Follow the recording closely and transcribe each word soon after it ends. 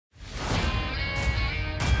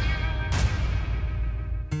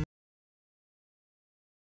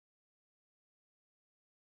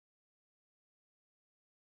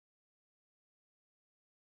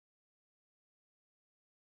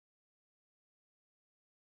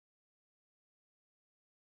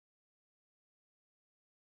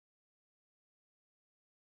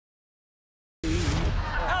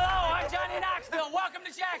Knoxville, welcome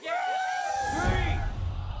to Jackass!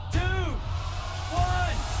 3, 2, 1.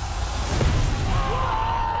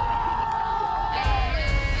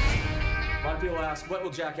 A lot of people ask, what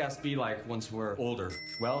will Jackass be like once we're older?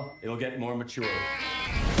 Well, it'll get more mature.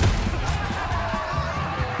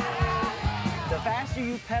 The faster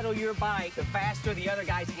you pedal your bike, the faster the other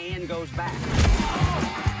guy's hand goes back.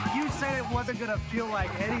 You said it wasn't gonna feel like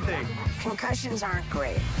anything. Concussions aren't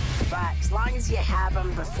great, but as long as you have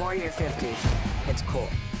them before you're 50, it's cool.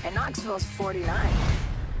 And Knoxville's 49,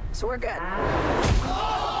 so we're good.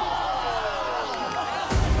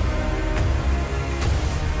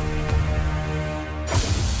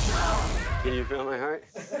 Can you feel my heart?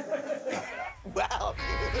 Wow.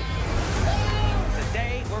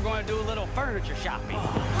 Today, we're going to do a little furniture shopping.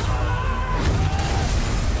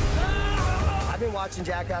 I've been watching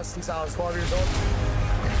Jackass since I was 12 years old.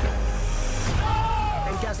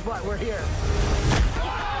 And guess what? We're here.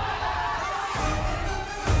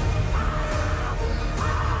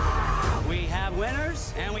 We have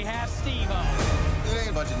winners, and we have Steve-O. It ain't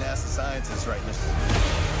a bunch of nasty scientists, right, mister?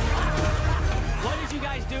 What did you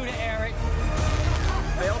guys do to Eric?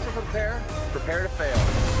 Fail to prepare, prepare to fail.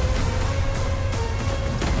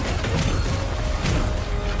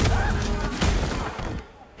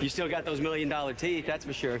 You still got those $1 million teeth, that's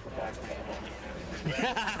for sure.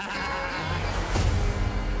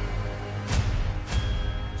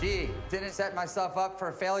 Gee, didn't set myself up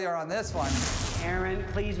for failure on this one. Ehren,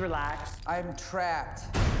 please relax. I'm trapped.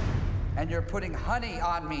 And you're putting honey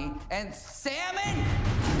on me and salmon?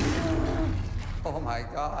 Oh my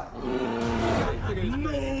God. Oh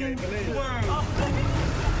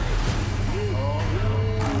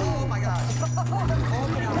my God.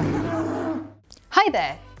 Hi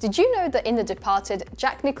there! Did you know that in The Departed,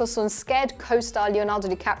 Jack Nicholson scared co-star Leonardo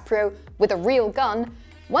DiCaprio with a real gun?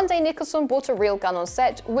 One day Nicholson brought a real gun on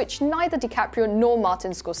set, which neither DiCaprio nor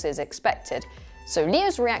Martin Scorsese expected. So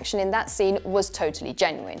Leo's reaction in that scene was totally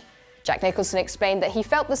genuine. Jack Nicholson explained that he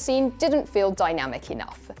felt the scene didn't feel dynamic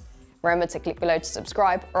enough. Remember to click below to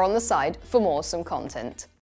subscribe or on the side for more awesome content.